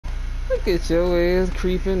Look at your ass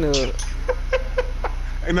creeping up.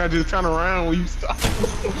 And I just turn around when you stop.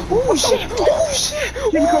 Oh shit! Oh shit!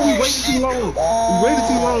 Kimiko, we Oh waited too shit! long. We waited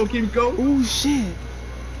too long, Kimiko. Oh shit!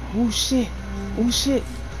 Oh shit! Oh shit!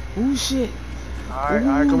 Oh shit! Alright,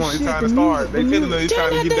 come Oh on, it's shit! time The to music, start. the They telling music. us it's Turn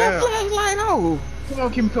time to that get damn down. flashlight off. Come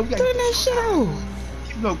on, Kimiko, we gotta Turn get that the shit fuck out. off.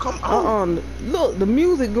 Kimiko, come on. Look, the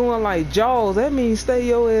music going like Jaws. That means stay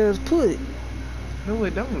your ass put. No,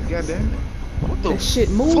 it don't, goddamn it. What the That shit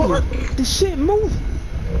moving. fuck? The shit moving.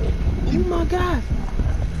 Oh my Kimiko, god.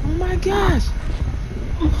 Oh my gosh.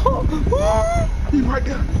 he right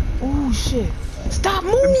there. Oh shit. Stop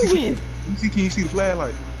Let me see. moving. Can you see the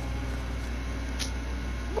flashlight?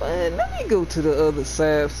 But let me go to the other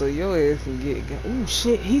side so your ass can get. Oh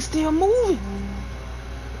shit. He's still moving.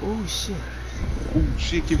 Oh shit. Oh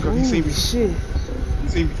shit, Kimiko, he seen Oh me. shit. He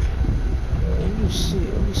seen me. Oh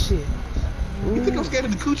shit. Oh shit. You think I'm scared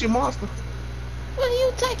of the coochie monster? Well,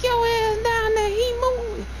 you take your ass down there. He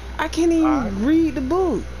moving. I can't even read the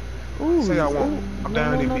book. Ooh, Say I won't. ooh, I'm no,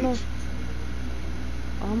 down no, there, no, no. bitch.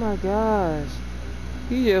 Oh my gosh.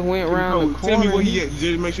 He just went around the corner. Tell me where he at.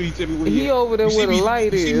 Just make sure you tell me where he at. He over there where the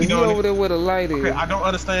light is. He over there where the light is. Okay, I don't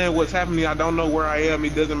understand what's happening. I don't know where I am.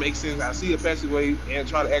 It doesn't make sense. I see a passageway and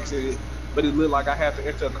try to exit it, but it look like I have to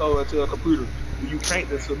enter a code into a computer. You can't.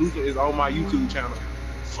 The solution is on my YouTube channel.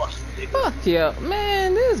 Fuck you, nigga. Fuck yeah,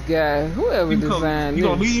 man. This guy, whoever designed You this.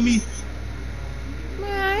 gonna leave me? Man,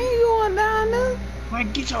 I ain't going down there.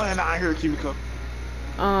 Man, get your ass out here, Kimiko.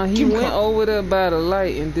 He Kimiko. went over there by the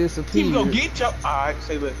light and disappeared. Kimiko, get your. Alright,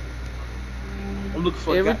 say that. I'm looking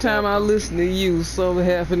for. Every time I listen to you, something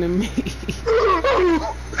happen to me.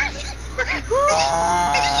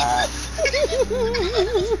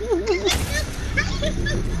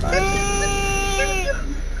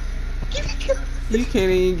 You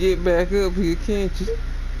can't even get back up here, can't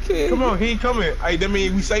you? Come on, he ain't coming. Hey, that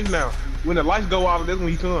means we safe now. When the lights go off, that's when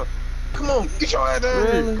he come. Come on, get your ass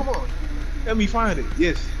down here. Come on. Let me find it.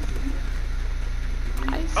 Yes.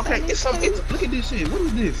 Okay, it's something. Look at this shit. What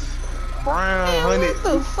is this? Brown, Man, honey. what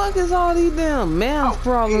the fuck is all these damn math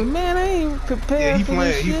problems? Yeah. Man, I ain't prepared Yeah, he for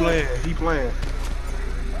playing. this He shit. playing. He playing.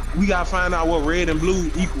 We gotta find out what red and blue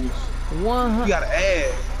equals. 100. We gotta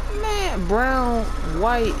add. Man, brown,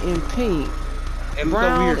 white, and pink. And look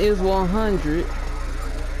over Brown here. is 100.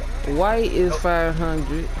 White is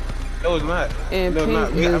 500. No, it's not. And no,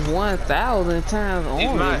 pink is 1,000 times orange.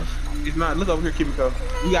 It's not. It's not. Look over here, Kimiko.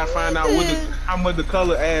 We gotta find out what how much the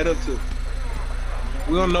color add up to.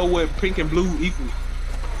 We don't know what pink and blue equal.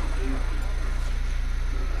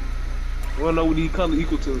 We don't know what these colors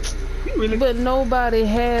equal to. Really? But nobody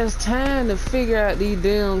has time to figure out these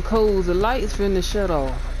damn codes. The lights finna shut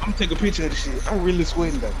off. I'm gonna take a picture of the shit. I'm really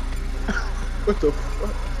sweating though. What the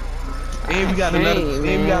fuck? And we got another. And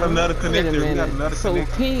we got another connector. We got another so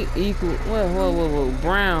connector. pink equal. Whoa.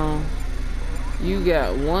 Brown. You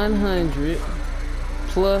got 100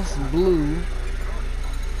 plus blue.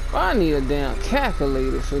 I need a damn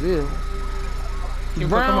calculator for this.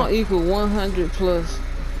 Brown equal 100 plus.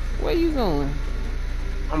 Where you going?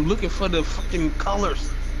 I'm looking for the fucking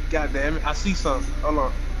colors. God damn it! I see something. Hold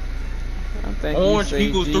on. I think Orange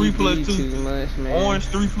equals 3 plus 2. Too much, man. Orange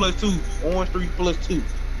 3 plus 2. Orange 3 plus 2.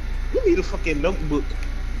 You need a fucking notebook.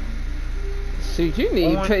 Shoot, you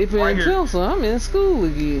need Orange, paper right and here. pencil. I'm in school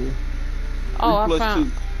again. Oh, I found.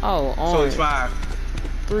 2. Oh, orange. So it's 5.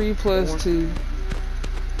 3 plus Orange. 2.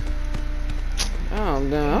 Oh,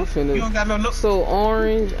 damn. I'm finna. You don't got no note. So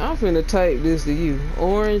orange. I'm finna type this to you.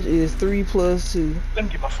 Orange is 3 plus 2. Let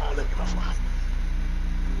me get my phone.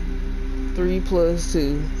 3 plus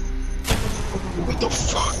 2. What the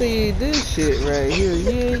fuck? See this shit right here.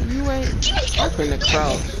 Yeah, you ain't. I'm finna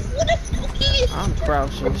crouch. I'm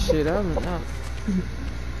crouching shit.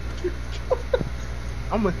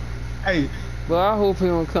 I'm Hey. But I hope he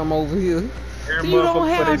don't come over here. Every You don't motherfucker for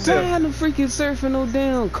have themselves. time to freaking surfing no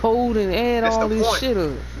damn code and add That's all the this point. shit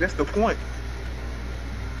up. That's the point.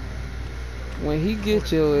 When he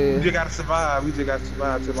get your We ass. just gotta survive. We just gotta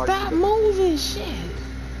survive till like. Stop moving shit.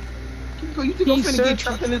 You think I'm finna get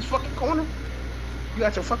trapped in this fucking corner? You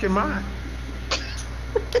got your fucking mind.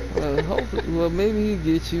 Well, maybe he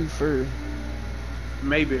get you first.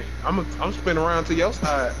 Maybe. I'm spinning around to your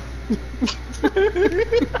side.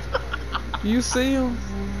 You see him?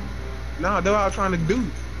 Nah, that's what I was trying to do.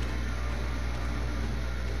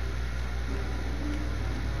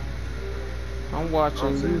 I'm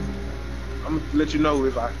watching you. I'm gonna let you know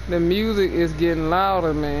if I. The music is getting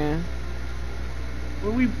louder, man.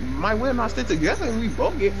 Well, we might well not stay together and we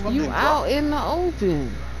both get fucking. You drunk. out in the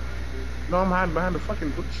open. No, I'm hiding behind the fucking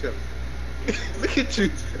bookshelf. Look at you.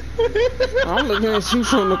 I'm looking at you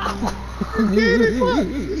from the corner.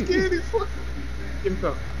 You scared as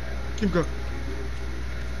Kimco. Kimco.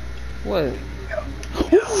 What?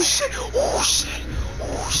 Oh shit! Oh shit!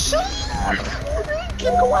 Oh shit!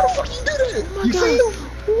 Kimco, why the fuck you do that? Oh my You see god. him?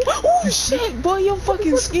 Oh shit, boy, your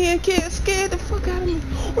fucking skin can't scare the fuck out of me.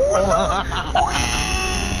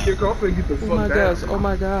 Kimco, I'm finna get the Oh fuck my down. gosh, oh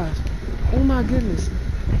my gosh. Oh my goodness.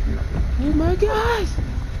 Oh my gosh.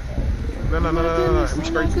 No, Oh no, no, my no, no, no. goodness. We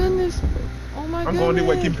Oh my straight. goodness. Oh my I'm going this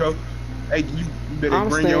way, goodness. Kimco. Hey, you better I'm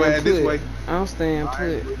bring your staying ass this put. way. I'm staying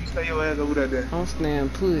Alright, put. you stay your ass over there then. I'm staying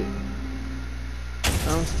put.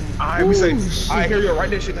 I'm staying. Alright, we say, Ooh, alright, shit. here you go, write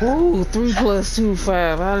that shit down. Ooh, 3 plus 2,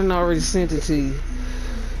 5. I done already sent it to you.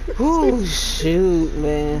 Ooh, shoot,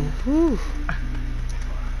 man. Ooh.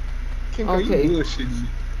 Kimco, you Okay. bullshitting.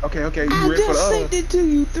 Okay, okay, you I ready for the just other one? sent it to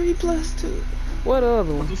you. 3 plus 2. What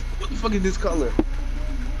other one? What the fuck is this color?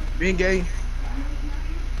 Being gay?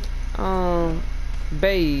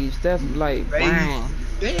 Beige. That's like Beige? brown.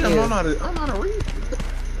 Damn, Yeah. I'm not a read.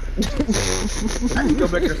 I can go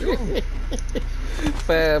back and school.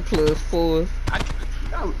 5 plus 4. I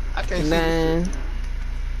can't see this 9. shit.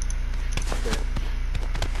 Okay.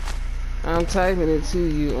 I'm typing it to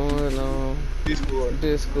you on Discord.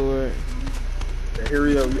 Discord. Okay, here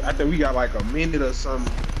we go. I think we got like a minute or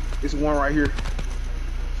something. This one right here.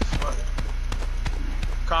 Fuck.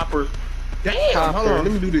 Copper. Damn, Copper. hold on,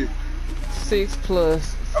 let me do this. 6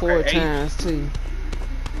 plus 4 Okay, 8. times 2.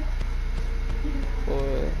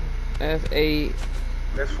 4. That's 8.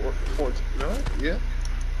 That's 14. No? Yeah.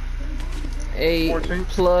 8 14?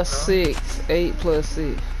 plus No. 6. 8 plus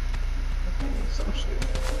 6. Some shit.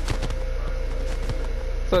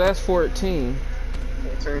 So that's 14.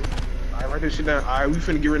 14. Alright, write this shit down. Alright, we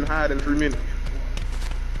finna get rid of hide in 3 minutes.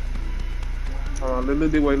 Hold on, little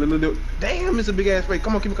bit, wait, little bit. Damn, it's a big ass fake.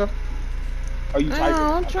 Come on, keep it coming. Oh, you typing?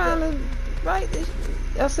 No, I'm trying to write this.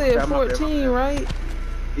 I said Okay, my bad, 14, right?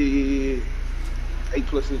 Yeah. 8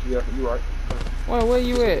 plus 6, yeah, you right. Well, where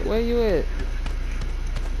you at? Where you at?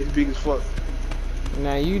 It's big as fuck.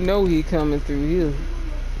 Now you know he coming through here.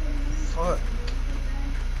 Fuck.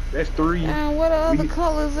 That's 3. Now, what other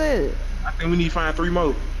colors is? I think we need to find 3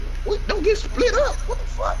 more. What? Don't get split up. What the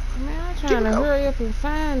fuck? Man, I'm trying to hurry up and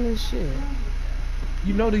find this shit.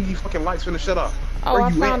 You know these fucking lights finna shut off. Oh, Where I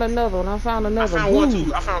you found at? another one. I found another I found blue. one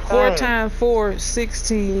too. I found 4 chrome. times 4,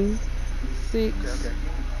 16. 6, Okay.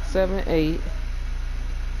 7, 8.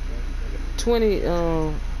 20,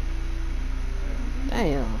 damn.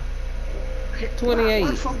 Hey, 28.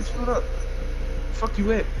 why the fuck you split up? Fuck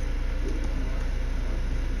you at?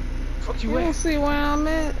 Fuck You you don't at? see where I'm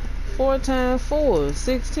at? 4 times 4,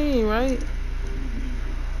 16, right?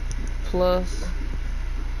 Plus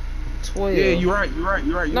 12. Yeah, you're right.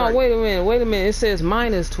 No, right. wait a minute. It says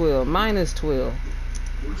minus 12. Minus 12.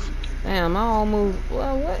 Damn, I almost.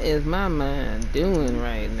 Well, what is my mind doing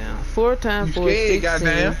right now? 4 times You 4 is scared, 16.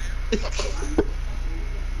 goddamn.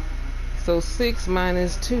 So 6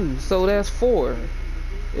 minus 2. So that's 4.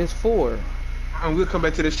 It's 4. And we'll come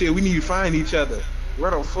back to this shit. We need to find each other.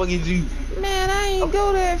 Where the fuck is you? Man, I ain't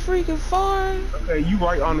go that freaking far. Okay, you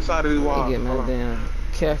right on the side of this wall. Let me get my damn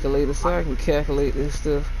calculator so I can calculate this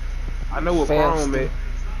stuff. I know what faster. chrome at.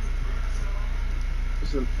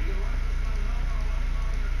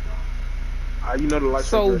 You know the lights.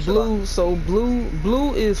 So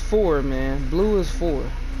blue is 4, man. Blue is 4.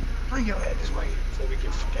 Bring your head this way so we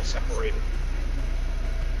can get separated.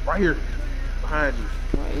 Right here, behind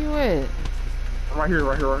you. Where you at? I'm right here.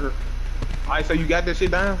 Alright, so you got that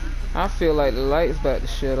shit down? I feel like the light's about to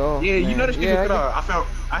shut off. Yeah, man. you know this shit is cut off.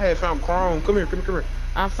 I had found chrome. Come here.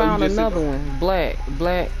 I found another one. Black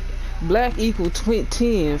equal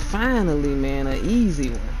 10. Finally, man, an easy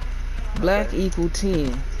one. Black Okay. equal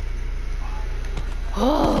 10.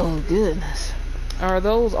 Oh goodness. Are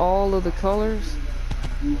those all of the colors?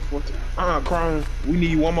 Chrome. We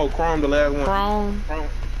need one more chrome, the last one.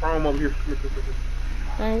 Chrome over here. Come here.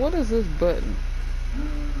 Man, what is this button?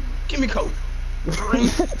 Give me code.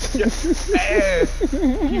 Ass.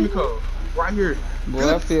 Give me code. Right here. Boy,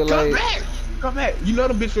 Good. I feel like Come back. You know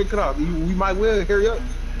the bitch will cut off. We might well hurry up.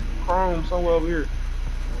 Chrome somewhere over here.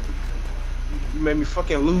 You made me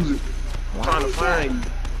fucking lose it. Trying to find you.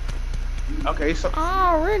 Okay, so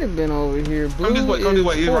I already been over here. Blue come this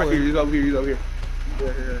way. It's right 4. here. He's over here.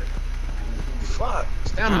 Yeah. Fuck.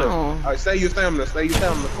 Stamina. Oh. Alright, stay your stamina.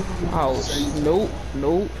 Oh,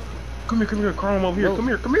 nope. Come here. Chrome over here. Nope. Come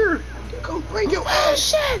here. Go bring your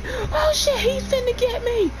ass. Oh shit, he's finna get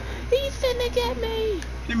me.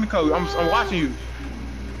 Give me code. I'm watching you.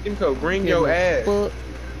 Give me code. Bring your ass.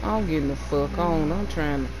 I'm getting the fuck on. I'm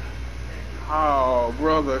trying to. Oh,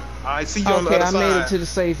 brother. I see you on the Okay, other I side. made it to the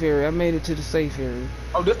safe area.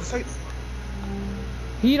 Oh, that's the safe.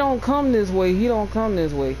 He don't come this way. He don't come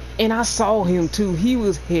this way. And I saw him too. He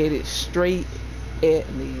was headed straight at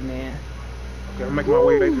me, man. Okay, I'm making my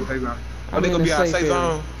way back to Woo. the safe zone. Oh, I'm they in gonna the be our safe safe area.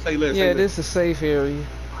 zone. Say less, Yeah, say less. this is a safe area.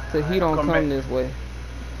 Cause he don't come this way.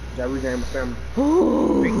 Gotta regain my stamina.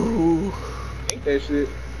 Ooh. Ain't that shit.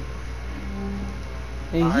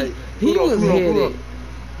 And Alright, he was headed.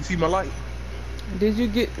 You see my light? Did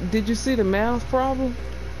you see the mouse problem?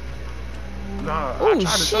 Nah, I Oh tried to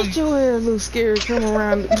show shit, you. your ass look scared coming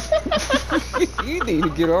around. You need to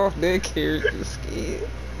get off that character scared.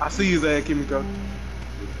 I see his ass, Kimiko. I'm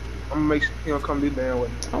gonna make sure he don't come this damn way.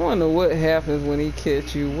 I wonder what happens when he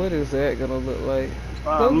catch you. What is that gonna look like?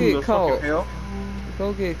 Go get caught. Hell.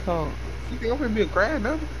 Go get caught. You think I'm gonna be a crab,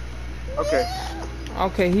 no? Okay.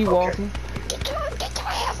 Okay, he walking. Get your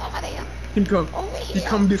ass over there. Kimiko, he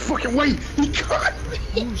coming this fucking way. He caught me.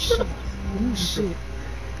 Oh shit. Oh shit.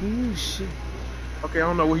 Oh shit. Okay, I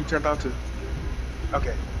don't know what he turned out to.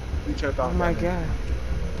 Okay, he turned out. Oh my god.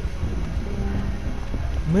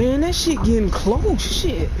 Man, that shit getting close.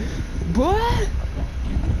 Shit. Boy.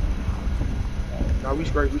 Nah, we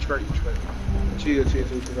straight. Chill.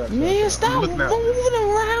 Man, stop moving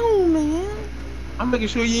around, man. I'm making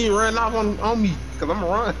sure you ain't running off on me, cause I'm gonna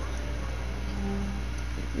run.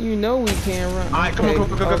 You know we can't run. Alright, come on.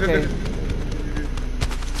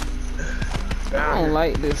 I don't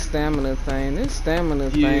like this stamina thing. This stamina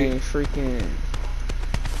thing freaking...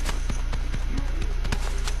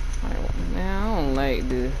 Man, I don't like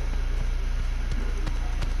this.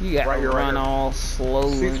 You gotta run all slow.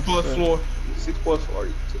 6 plus 4. 6 plus 4.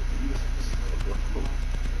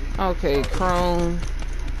 Okay, Chrome.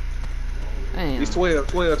 Damn. It's 12.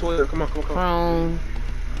 Come on. Chrome.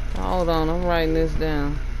 Hold on, I'm writing this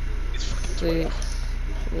down. 6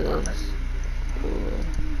 plus 4.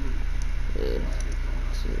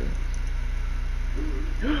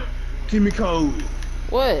 Give me code.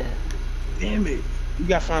 What? Damn it. We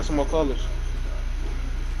gotta find some more colors.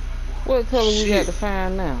 What color we got to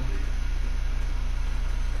find now?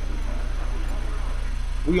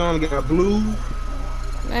 We only got blue.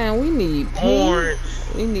 Man, we need pink. Orange.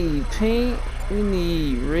 We need pink. We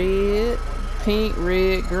need red. Pink,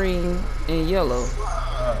 red, green, and yellow.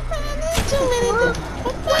 Man, there's too many.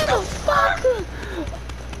 What the fuck?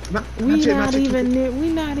 We not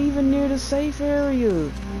even near the safe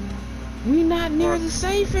area. We not near the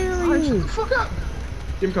safe area. Shut the fuck up.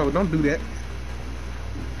 Jim Cole, don't do that.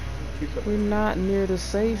 We're not near the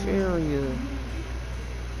safe area.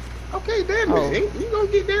 Okay, damn it. You gonna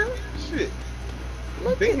get there? Shit.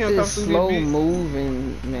 Look at this slow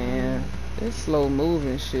moving, man. This slow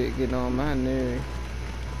moving shit getting on my nerve.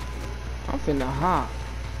 I'm finna hop.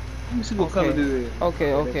 Let me see what color this is.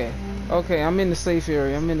 Okay, I'm in the safe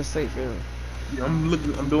area. Yeah, I'm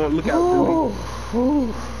doing lookout.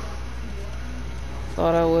 Ooh.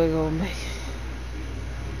 Thought I was gonna make it.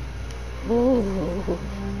 Ooh.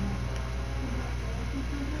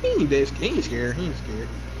 He ain't scared.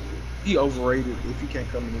 He overrated if he can't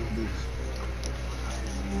come in this bitch.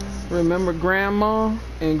 Remember Grandma?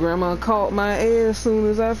 And Grandma caught my ass as soon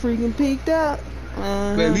as I freaking peeked out.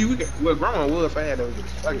 Well, Grandma was fast though.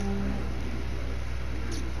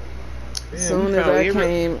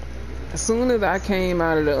 As soon as I came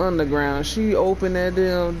out of the underground, she opened that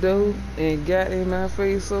damn door and got in my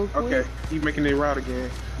face so quick. Okay, keep making it route again.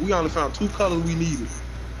 We only found 2 colors we needed.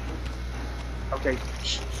 Okay.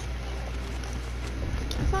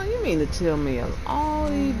 So you mean to tell me of all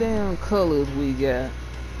these damn colors we got?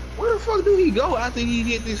 Where the fuck do he go after he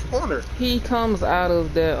hit this corner? He comes out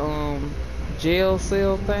of that jail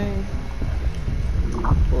cell thing.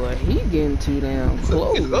 Boy, he getting too damn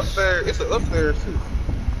close. It's an upstairs too.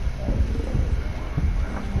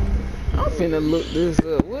 I'm finna look this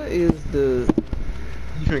up. What is the...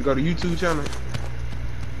 You finna go to YouTube channel?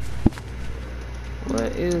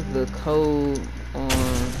 What is the code on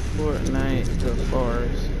Fortnite the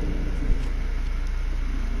Forest?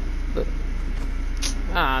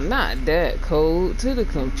 Not that code. To the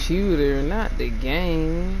computer, not the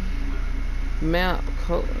game. Map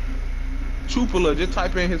code. Chupala, just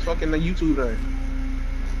type in his fucking YouTube name.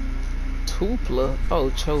 Tupla? Oh,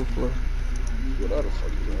 Chopla. What other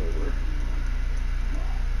fuck is over?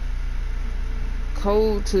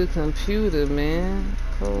 Code to computer, man.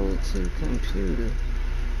 Code to computer.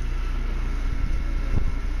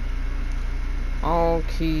 All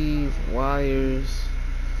keys, wires.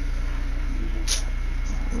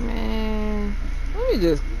 Man, let me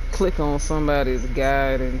just click on somebody's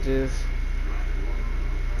guide and just...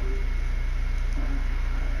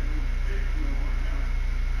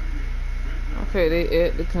 Okay, they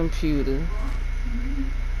at the computer.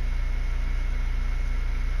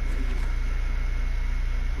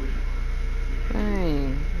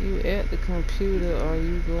 the computer are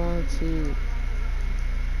you going to?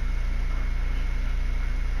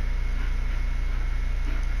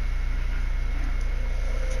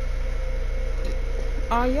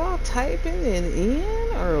 Are y'all typing it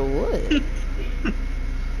in or what?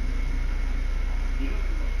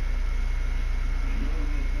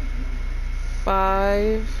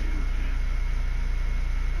 Five.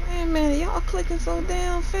 Man, y'all clicking so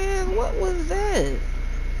damn fast. What was that?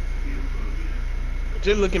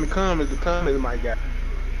 Just look in the comments. The comments, my guy.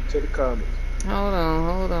 Check the comments. Hold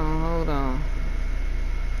on.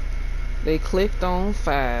 They clicked on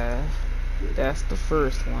 5. That's the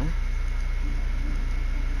first one.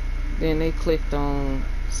 Then they clicked on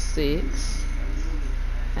 6.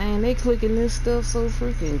 Dang, they clicking this stuff so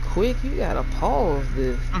freaking quick. You gotta pause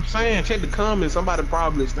this. I'm saying, check the comments. Somebody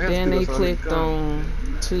probably stands Then they still clicked on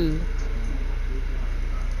 2.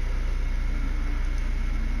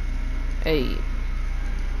 8.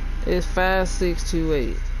 It's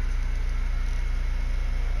 5628.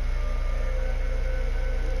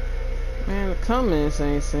 Man, the comments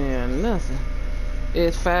ain't saying nothing.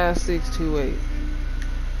 It's 5628.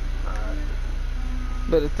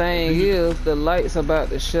 But the thing is, the light's about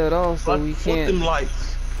to shut off, so we fuck can't. them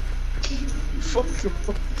lights. Fuck them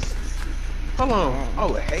lights. Hold on.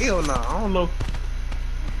 Oh hell no! I don't know.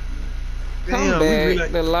 Come Damn, back. we really...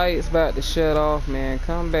 The light's about to shut off, man.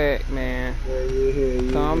 Come back, man.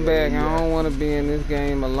 Yeah. Come back. I don't want to be in this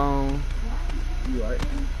game alone. You right.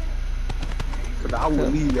 Cause I will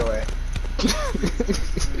leave your ass.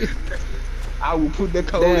 I will put that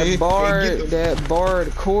code in. That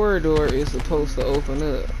barred corridor is supposed to open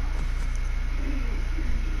up.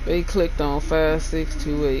 They clicked on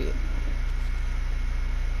 5628.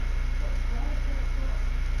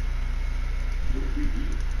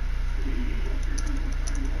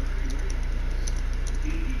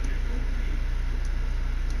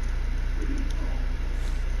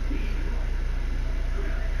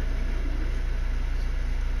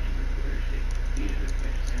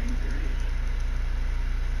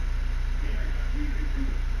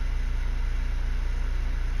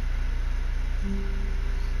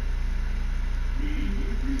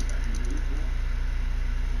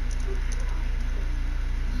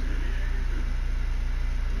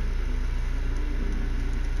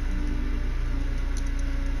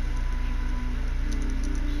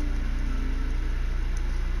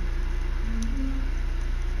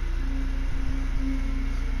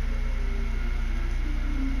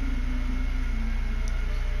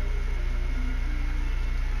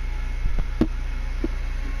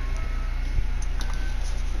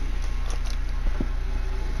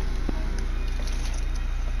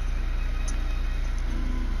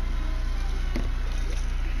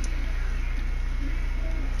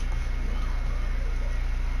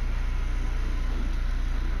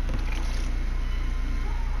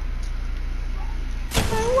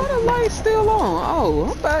 Light's still on. Oh,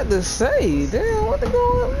 I'm about to say, damn, what the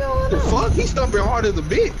going on? The fuck? He stumping hard as a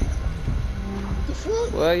bitch. The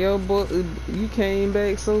fuck? Well, yo, boy, you came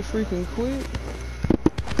back so freaking quick.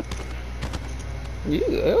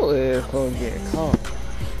 Your ass gonna get caught.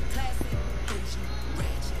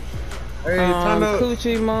 Hey, turn up.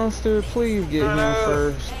 Coochie Monster, please get Turn him up.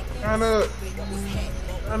 first. Turn up.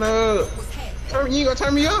 Turn up. You ain't gonna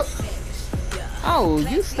turn me up? Oh,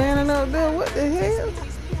 you standing up there? What the hell?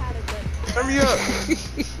 Turn me up.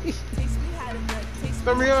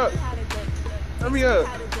 Turn me up. Turn me up.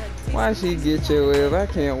 Why she get your ass? I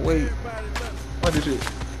can't wait. What this shit?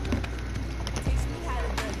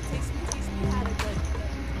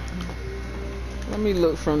 Let me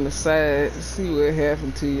look from the side, see what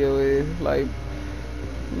happened to your ass. Like,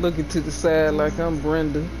 looking to the side like I'm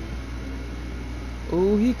Brenda.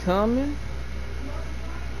 Ooh, he coming.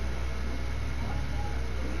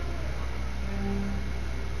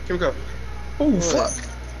 Here we go. Oh, fuck.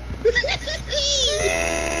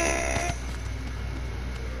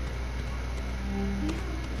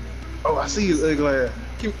 Oh, I see his ugly ass.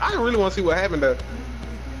 I really want to see what happened though.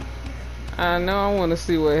 I know, I want to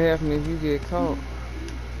see what happened if you get caught.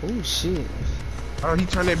 Oh, shit. Oh, he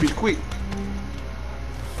turned that bitch quick.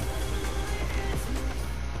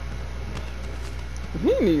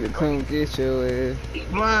 He need to come get your ass. He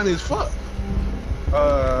blind as fuck.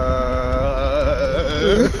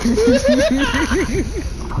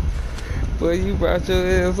 Boy, you brought your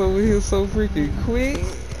ass over here so freaking quick.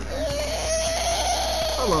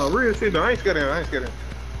 Hold on, real shit though. I ain't scared of him.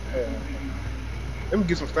 Let me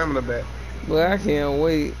get some stamina back. Boy, I can't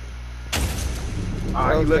wait.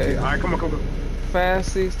 Alright, Okay. you lucky. Alright, come on.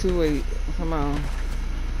 5628. Come on.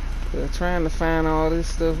 We're trying to find all this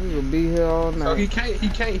stuff. We will be here all night. So he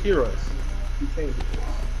can't hear us. He can't hear us.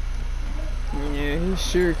 Yeah, he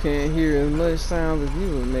sure can't hear as much sound as you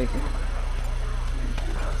were making.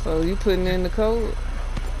 So you putting in the code?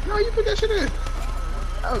 No, you put that shit in.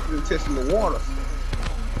 I was just testing the water.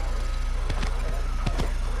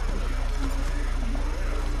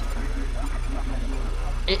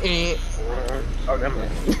 Oh, that man.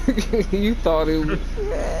 You thought it was.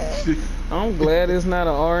 I'm glad it's not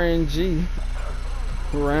an RNG,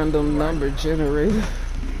 random number generator.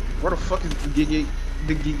 Where the fuck is the gate?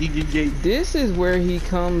 This is where he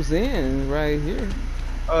comes in, right here.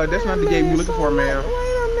 That's not the gate we're looking for, man. Wait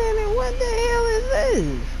a minute, what the hell is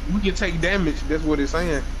this? We can take damage. That's what it's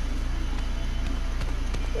saying.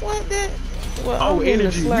 What the? Well, Oh, I'm getting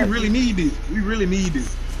energy. We really need this. We really need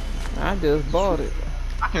this. I just bought it.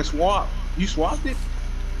 I can swap. You swapped it?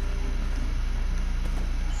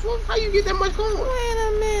 Fuck, how you get that much coin? Wait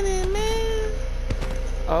a minute, man.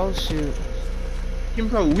 Oh shoot. Give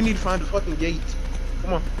me code. We need to find the fucking gate.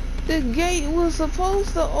 Come on. The gate was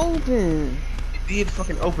supposed to open. It did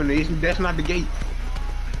fucking open. That's not the gate.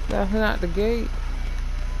 That's not the gate.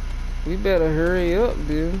 We better hurry up,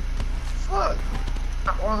 dude. Fuck.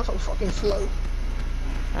 I'm so fucking slow.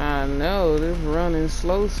 I know, this running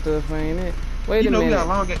slow stuff, ain't it? Wait a minute. We got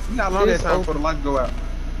long that time for the light to go out.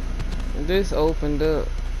 This opened up.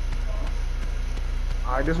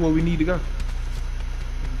 Alright, that's where we need to go.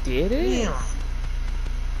 Did it? Damn.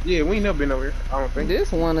 Yeah, we ain't never been over here. I don't think.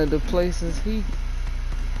 This one of the places he...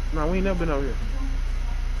 No, we ain't never been over here.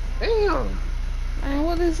 Damn. Man,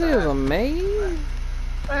 what this is, a maze?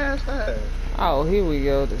 Fast. Oh, here we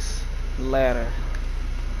go, this ladder.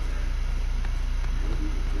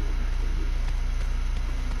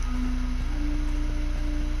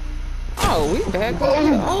 Oh, we back up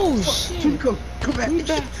here. Oh, shit. Come back. We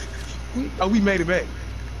back. Oh, we made it back.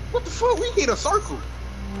 What the fuck? We hit a circle.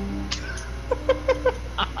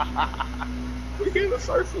 We hit a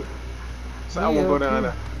circle. So I won't go down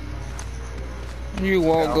there. You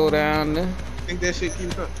won't go down there. Think that shit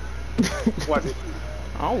keeps up. Watch it.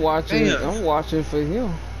 I'm watching. Damn. I'm watching for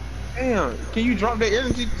him. Damn. Can you drop that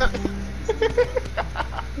energy?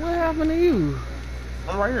 What happened to you?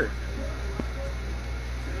 I'm right here.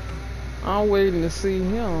 I'm waiting to see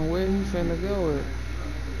him. Where he finna go with?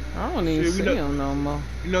 I don't even see him no more.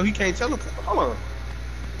 You know he can't teleport. Hold on.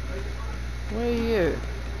 Where he at?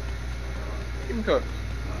 Give me cut.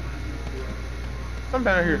 Come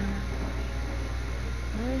down here.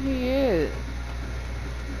 Where he at?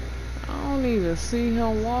 I don't even see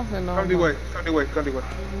him walking no more. Come the way. Come the way. Come the way.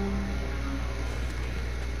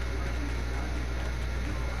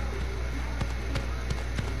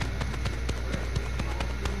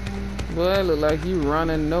 Boy, it look like you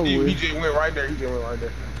running nowhere. He just went right there. He just went right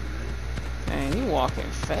there. Dang, you walking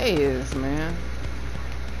fast, man.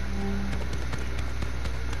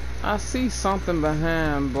 I see something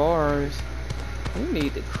behind bars. We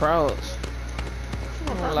need to crouch.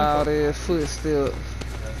 Loud ass footsteps.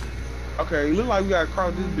 Okay, it look like we gotta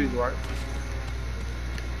cross this bitch, right?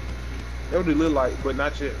 That what it look like, but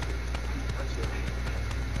not yet.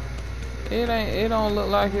 It don't look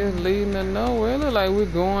like it's leading to nowhere. It look like we're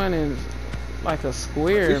going in like a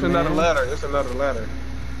square, It's another ladder. It's another ladder.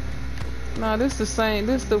 Nah, this the same.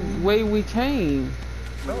 This the way we came.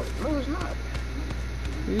 No, it's not.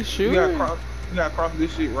 You sure? You gotta cross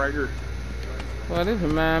this shit right here. Well, this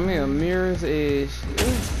remind me of Mirror's Edge.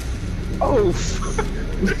 Oh,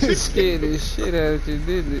 This scared the shit out of you,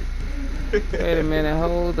 didn't it? Wait a minute,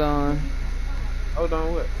 hold on. Hold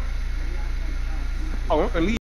on, what? Oh, I'm gonna leave.